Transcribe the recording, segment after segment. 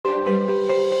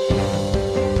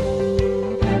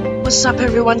what's up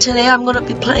everyone? Today I'm gonna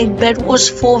be playing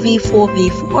Bedwars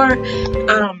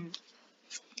 4v4v4.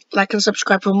 Like and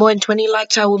subscribe for more, and 20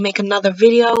 likes I will make another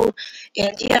video.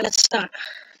 And yeah, let's start.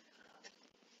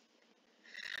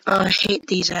 I hate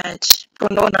these ads.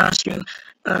 But no one asked you.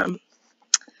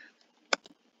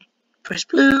 Press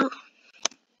blue.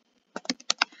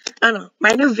 I don't know.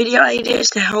 My new video idea is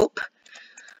to help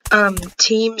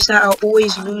teams that are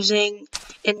always losing,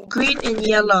 and green and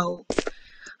yellow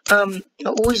are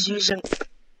always losing,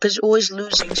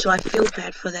 so I feel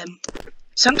bad for them.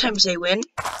 Sometimes they win,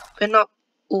 but not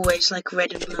always, like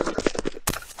red and blue.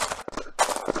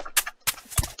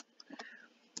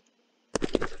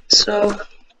 So,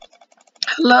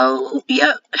 hello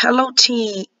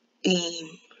team.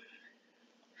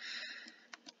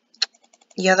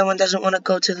 The other one doesn't want to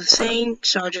go to the thing,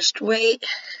 so I'll just wait.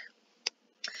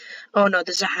 Oh no,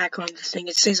 there's a hacker on the thing.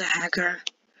 It says a hacker.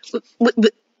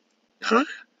 Huh?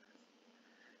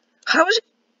 How is it?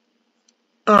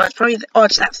 Oh, it's probably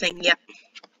it's that thing. Yep.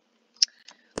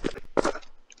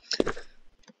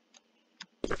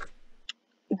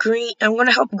 Green. I'm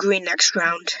gonna help green next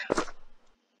round.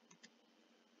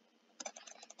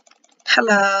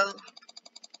 Hello.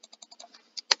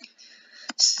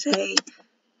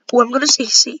 I'm gonna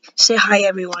say hi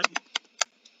everyone.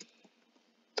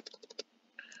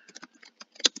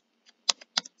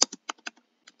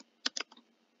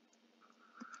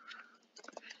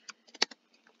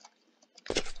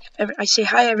 I say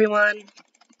hi everyone.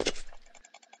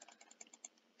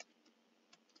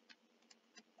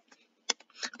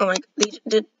 Oh my, they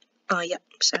did. Oh yeah,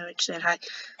 Savage said hi.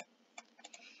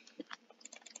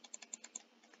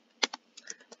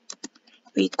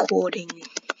 Recording.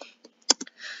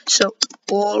 So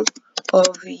all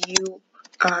of you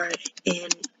are in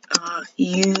a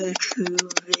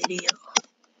YouTube video.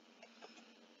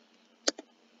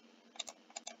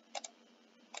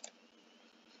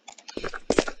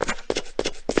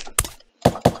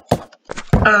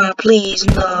 Please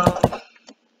no.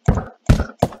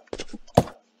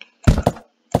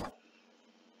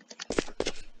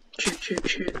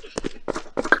 Shoot.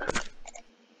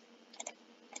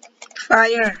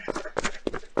 Fire.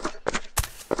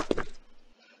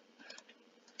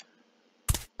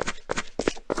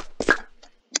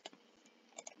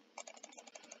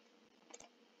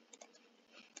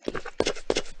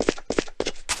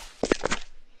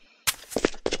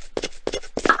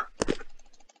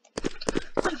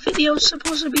 The video's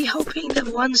supposed to be helping the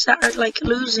ones that are like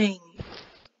losing.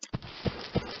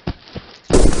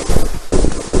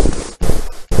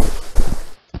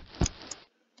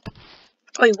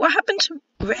 Wait, what happened to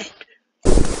red?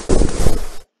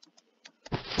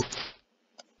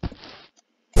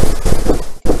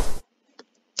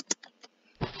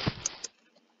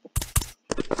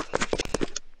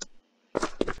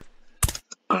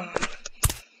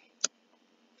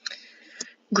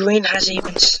 Green hasn't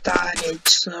even started,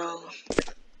 so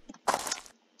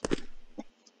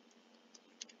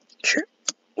sure.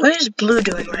 What is blue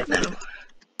doing right now?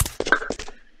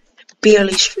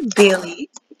 Barely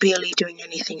doing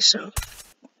anything, so.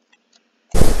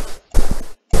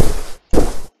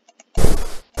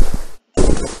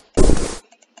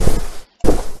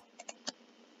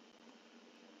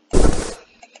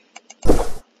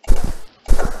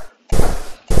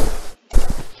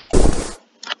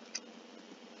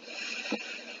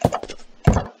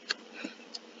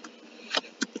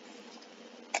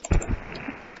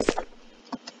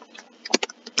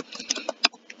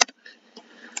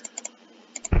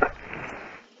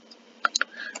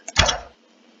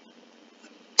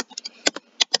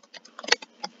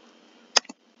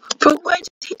 But why did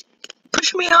he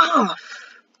push me off?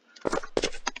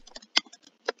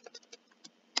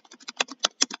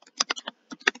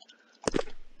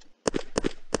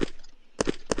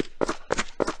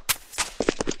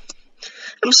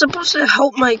 I'm supposed to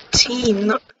help my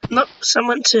team, not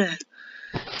someone to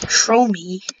troll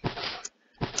me.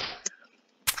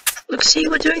 Look, see,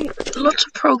 we're doing lots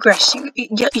of progress.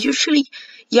 Usually,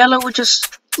 yellow would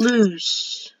just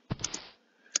lose.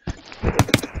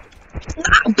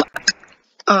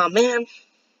 Oh man.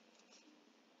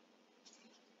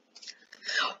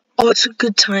 Oh, it's a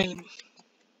good time.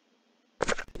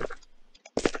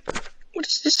 What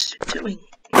is this doing?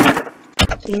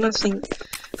 Nothing.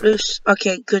 Loose.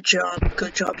 Okay, good job,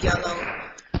 yellow.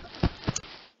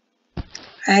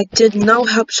 I did no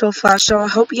help so far, so I'll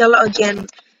help yellow again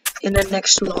in the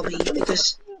next lobby,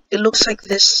 because it looks like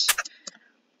this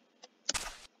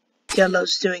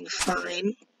yellow's doing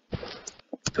fine.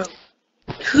 Bro,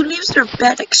 who leaves their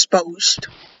bed exposed?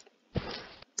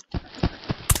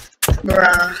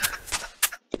 Bruh.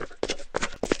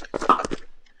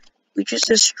 We just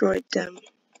destroyed them.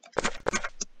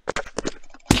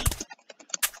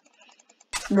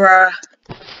 Bruh.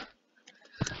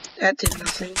 That did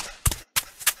nothing.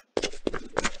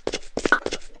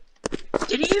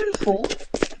 Did he even fall?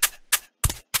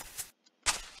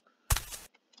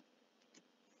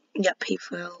 Yep, he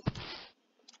fell.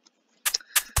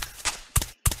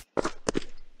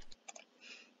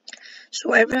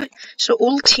 So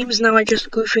all teams now are just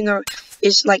goofing or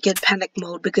is like in panic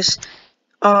mode because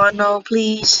oh no,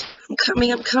 please. I'm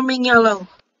coming, yellow.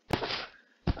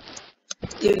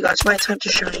 There you go, it's my time to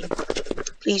shine.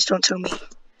 Please don't tell me.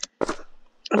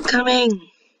 I'm coming.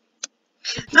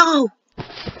 No!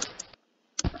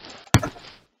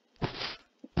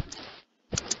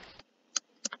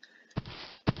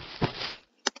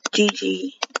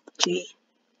 GG.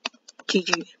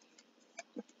 GG.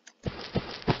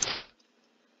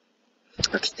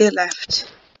 Okay, they left.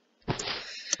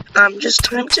 Just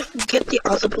time to get the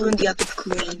other blue and the other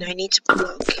green. I need to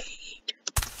blockade.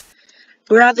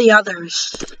 Where are the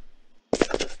others?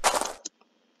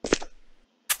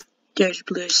 There's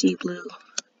blue, see blue.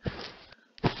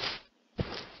 But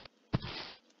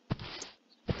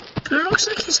it looks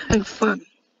like he's having fun.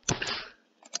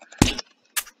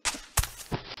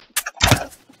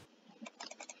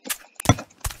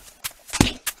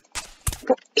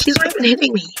 Well, he's not even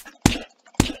hitting me.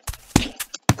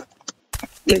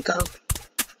 There you go.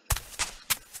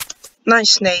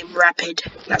 Nice name, Rapid.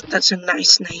 That's a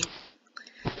nice name.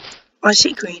 Oh, I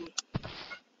see green.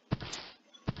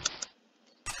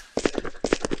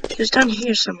 He was down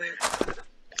here somewhere.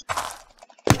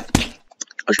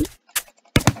 Oh, shoot.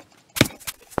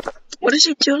 What does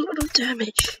he do? A lot of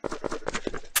damage.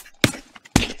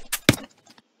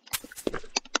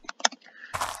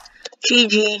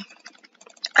 GG.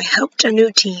 I helped a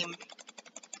new team.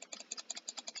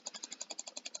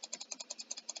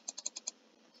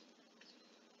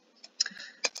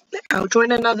 I'll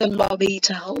join another lobby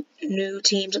to help new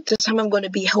teams. This time I'm going to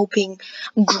be helping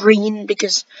green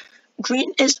because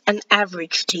green is an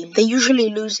average team. They usually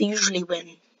lose, they usually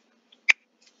win.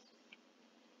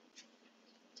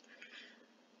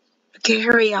 Okay,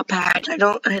 hurry up, Ad. I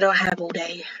don't have all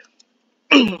day.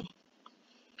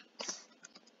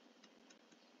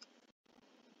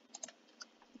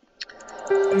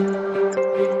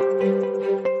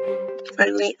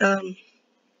 Finally,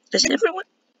 is everyone?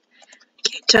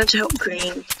 Okay, time to help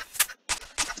green.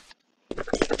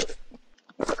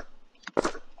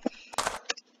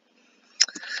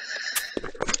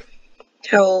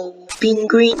 Helping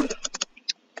green.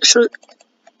 So,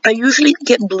 I usually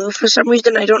get blue for some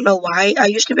reason. I don't know why. I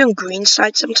used to be on green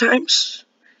side sometimes.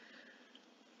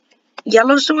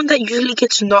 Yellow's the one that usually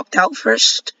gets knocked out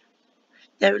first.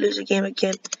 Never lose a game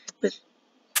again with...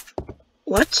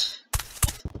 What?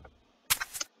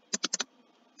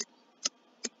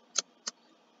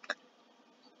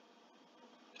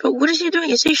 But what is he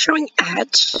doing? Is he showing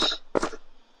ads?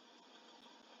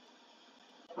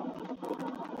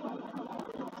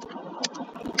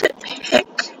 What the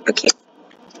heck? Okay.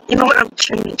 You know what? I'm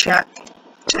changing chat.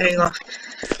 Turning off.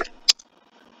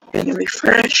 Gonna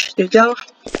refresh. There you go.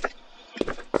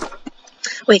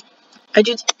 Wait. I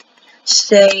did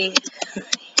say...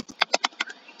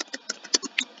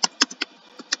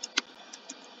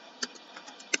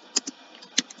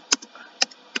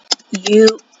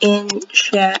 You in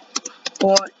chat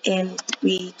or in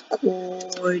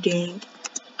recording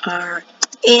are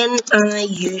in a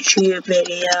YouTube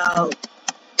video.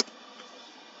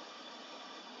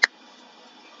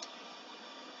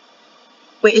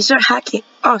 Wait, is there hacking?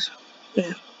 Oh,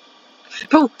 yeah.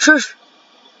 Bro, shush.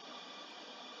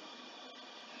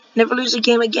 Never lose a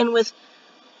game again with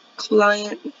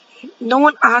client. No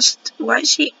one asked. Why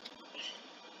is he?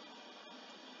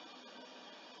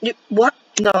 What?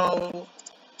 No.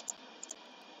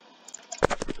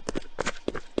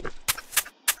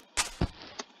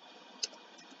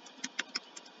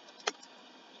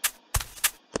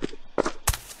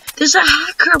 There's a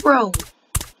hacker, bro.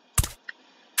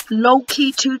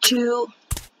 Low-key 2-2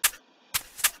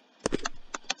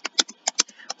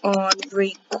 on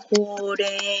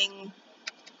recording.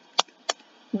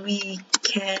 We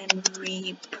can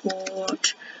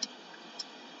report.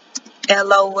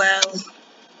 LOL.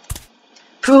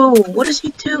 Bro, what is he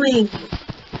doing?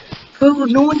 Bro,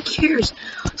 no one cares.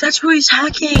 That's where he's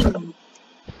hacking.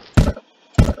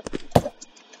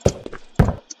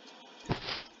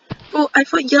 Bro, I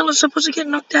thought yellow's supposed to get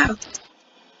knocked out.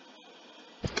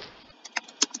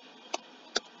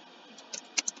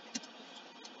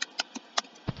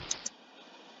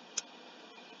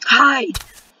 Hide.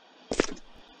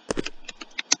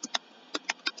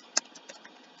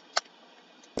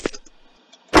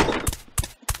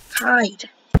 hide.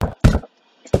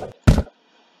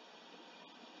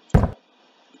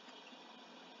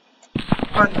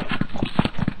 On.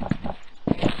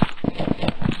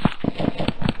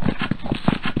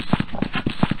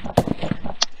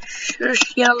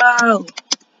 Shush, yellow.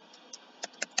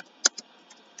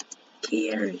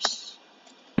 Cares.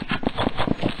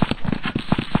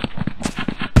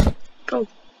 Go.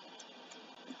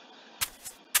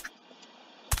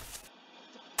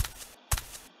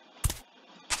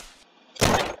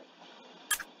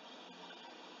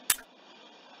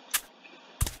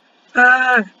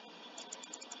 Ah.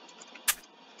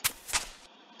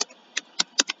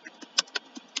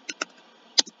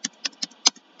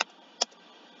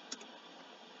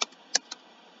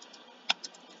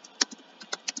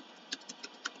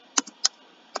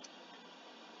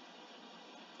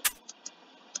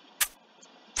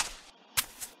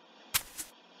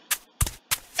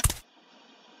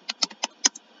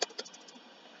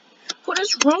 What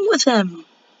is wrong with him?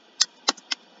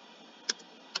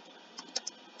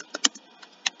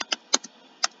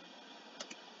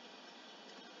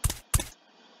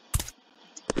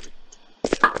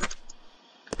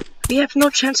 We have no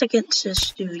chance against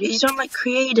this dude. He's on like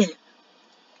creative.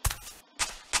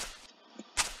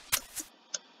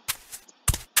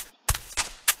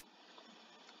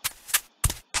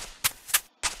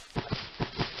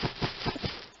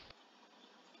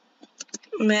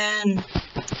 Man,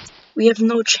 we have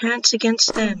no chance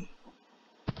against them.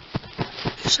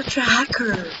 You're such a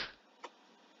hacker.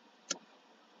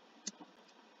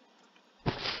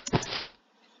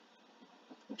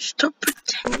 Stop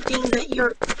pretending that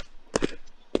you're...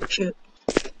 Shoot.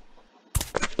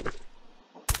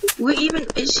 Where even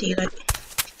is he? Like,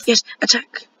 yes,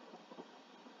 attack.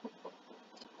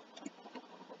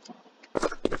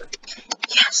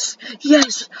 Yes,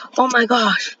 yes. Oh my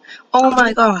gosh. Oh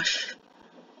my gosh.